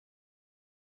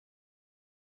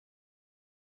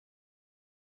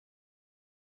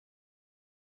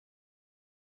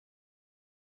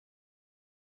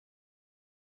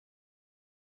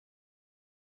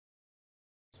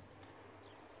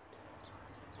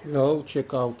Hello,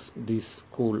 check out this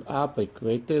cool app I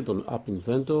created on App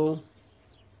Inventor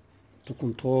to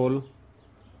control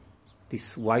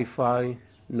this Wi-Fi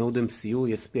Nodemcu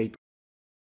Esp8266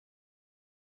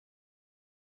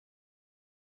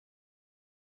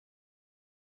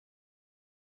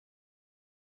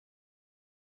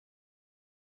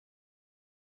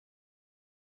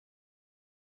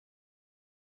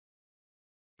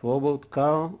 robot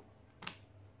car.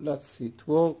 Let's see it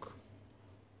work.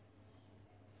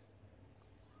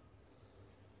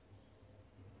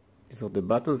 These are the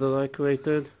buttons that I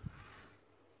created.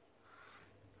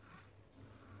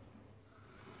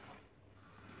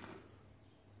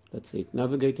 That's it,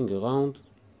 navigating around.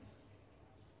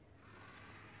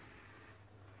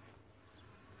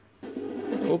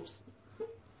 Oops.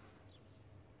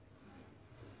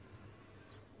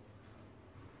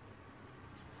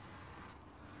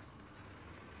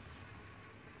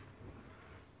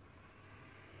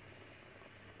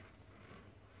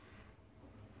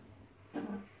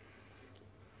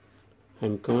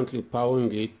 I'm currently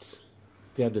powering it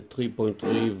via the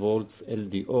 3.3 volts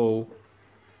LDO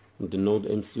on the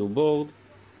Nodemcu board.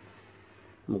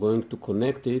 I'm going to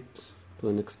connect it to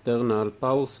an external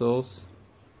power source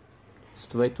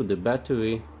straight to the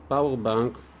battery power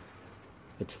bank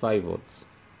at 5 volts.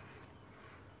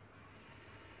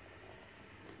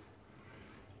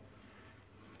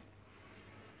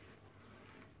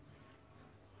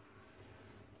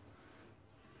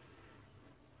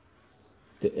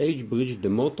 The H-bridge, the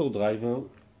motor driver,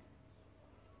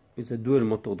 is a dual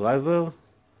motor driver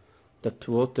that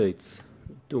rotates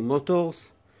two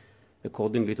motors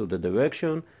accordingly to the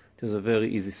direction. It is a very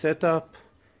easy setup.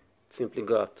 Simply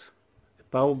got a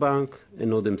power bank, a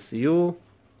Nodemcu,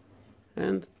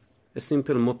 and a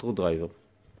simple motor driver.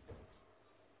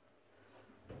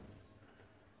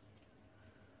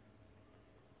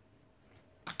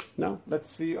 Now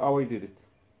let's see how I did it.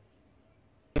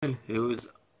 Well, here is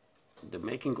the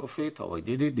making of it, how I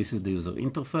did it. This is the user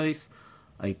interface.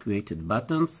 I created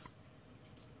buttons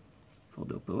for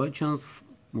the operations: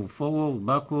 move forward,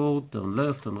 backward, turn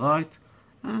left and right,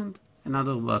 and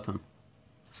another button,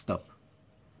 stop.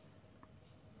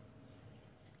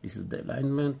 This is the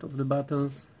alignment of the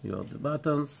buttons. Here are the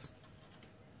buttons.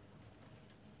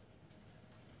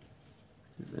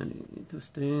 Is any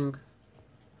interesting?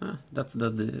 That's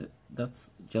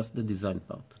just the design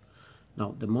part.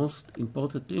 Now the most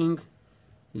important thing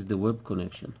is the web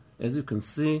connection. As you can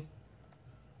see,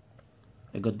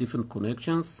 I got different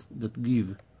connections that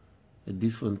give a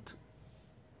different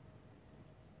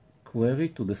query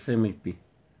to the same IP.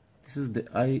 This is the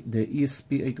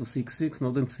Esp8266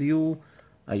 Nodemcu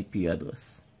IP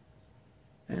address,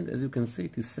 and as you can see,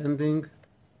 it is sending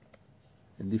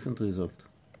a different result.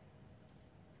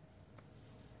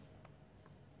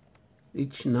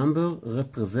 Each number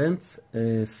represents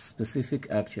a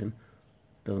specific action: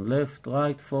 turn left,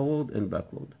 right, forward and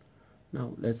backward.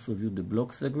 Now let's review the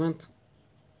block segment.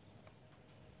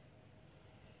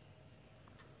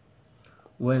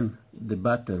 When the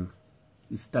button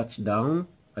is touched down,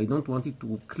 I don't want it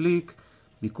to click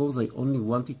because I only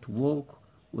want it to work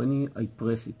when I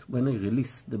press it. When I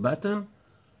release the button,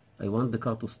 I want the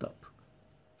car to stop.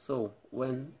 So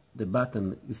when the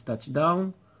button is touched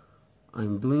down,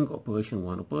 I'm doing operation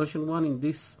 1. Operation 1 in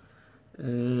this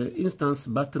instance,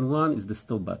 button 1 is the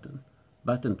stop button.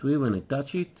 Button 3, when I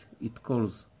touch it, it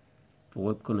calls for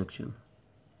web connection,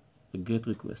 a GET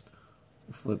request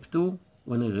of web 2.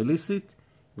 When I release it,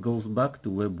 it goes back to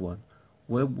web 1.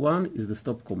 Web 1 is the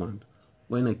stop command.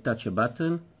 When I touch a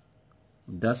button,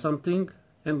 it does something,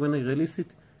 and when I release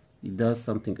it, it does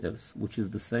something else, which is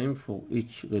the same for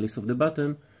each release of the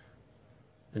button,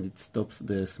 and it stops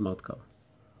the smart car.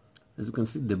 As you can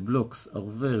see, the blocks are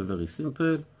very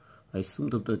simple. I assume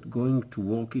that I'm going to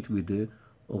work it with the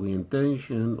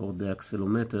orientation or the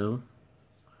accelerometer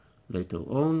later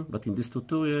on, but in this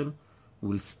tutorial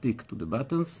we'll stick to the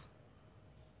buttons.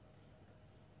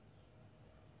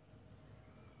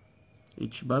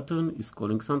 Each button is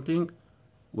calling something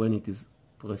when it is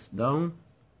pressed down,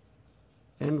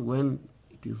 and when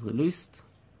it is released,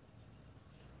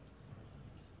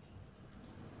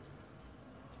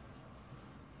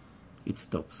 it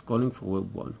stops, calling for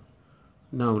web 1.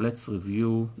 Now let's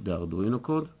review the Arduino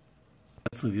code.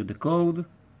 Let's review the code.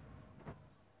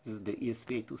 This is the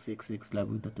Esp8266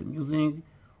 library that I'm using.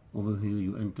 Over here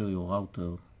you enter your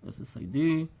router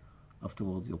SSID,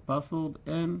 afterwards your password,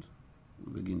 and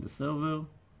begin the server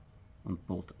on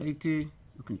port 80.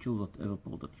 You can choose whatever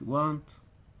port that you want.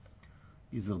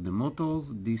 These are the motors.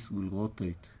 This will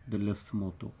rotate the left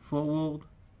motor forward.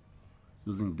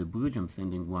 Using the bridge, I'm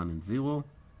sending 1 and 0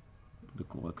 to the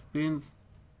correct pins.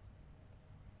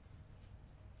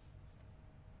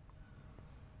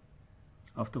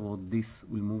 Afterward, this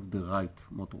will move the right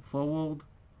motor forward.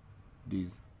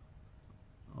 These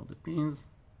are the pins,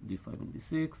 D5 and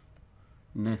D6.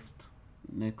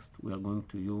 Next, we are going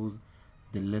to use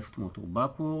the left motor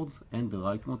backwards and the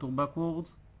right motor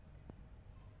backwards.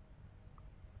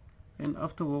 And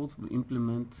afterwards, we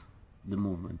implement the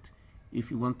movement.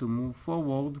 If you want to move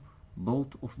forward,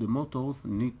 both of the motors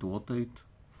need to rotate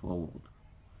forward.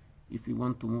 If you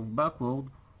want to move backward,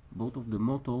 both of the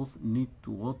motors need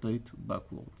to rotate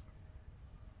backwards.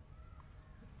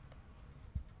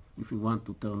 If you want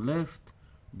to turn left,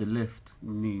 the left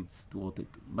needs to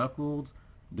rotate backwards,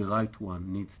 the right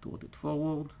one needs to rotate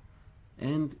forward,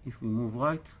 and if we move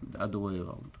right, the other way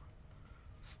around.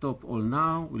 Stop all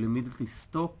now will immediately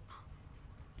stop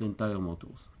the entire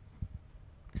motors.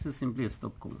 This is simply a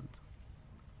stop command.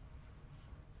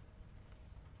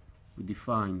 We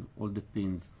define all the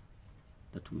pins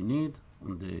that we need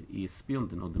on the ESP, on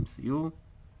the Nodemcu.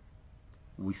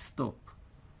 We stop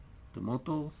the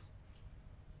motors.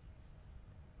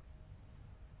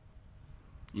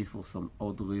 If for some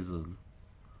odd reason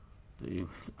they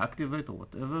activate or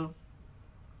whatever,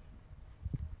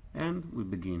 and we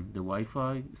begin. The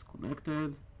Wi-Fi is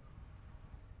connected.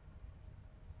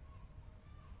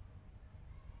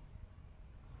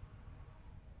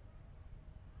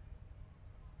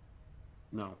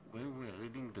 Now, when we are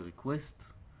reading the request,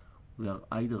 we are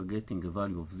either getting a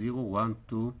value of 0, 1,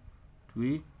 2,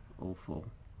 3, or 4.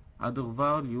 Other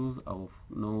values are of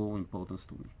no importance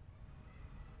to me.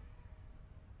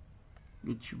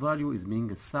 Each value is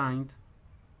being assigned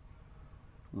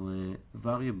to a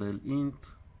variable int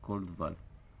called val.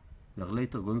 We are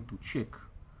later going to check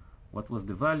what was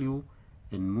the value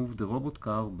and move the robot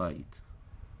car by it.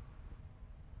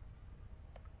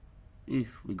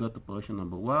 If we got operation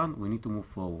number 1, we need to move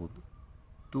forward.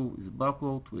 2 is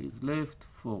backward, 3 is left,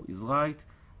 4 is right,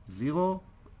 0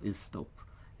 is stop.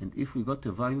 And if we got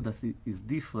a value that is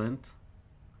different,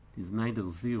 is neither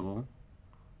 0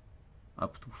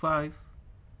 up to 5,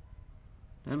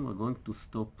 then we're going to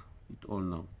stop it all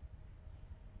now.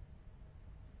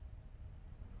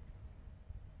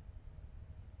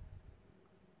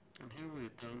 And here we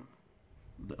return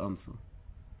the answer.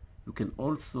 You can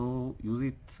also use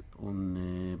it on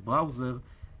a browser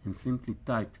and simply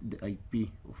type the IP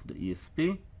of the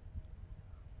ESP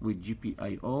with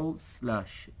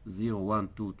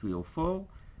GPIO/012304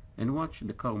 and watch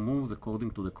the car moves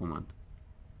according to the command.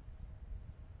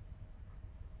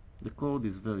 The code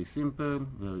is very simple,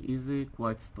 very easy,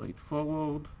 quite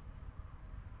straightforward.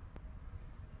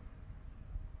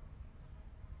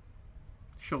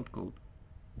 Short code.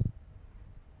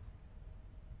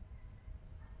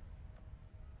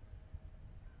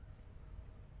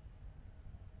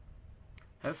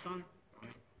 Have fun.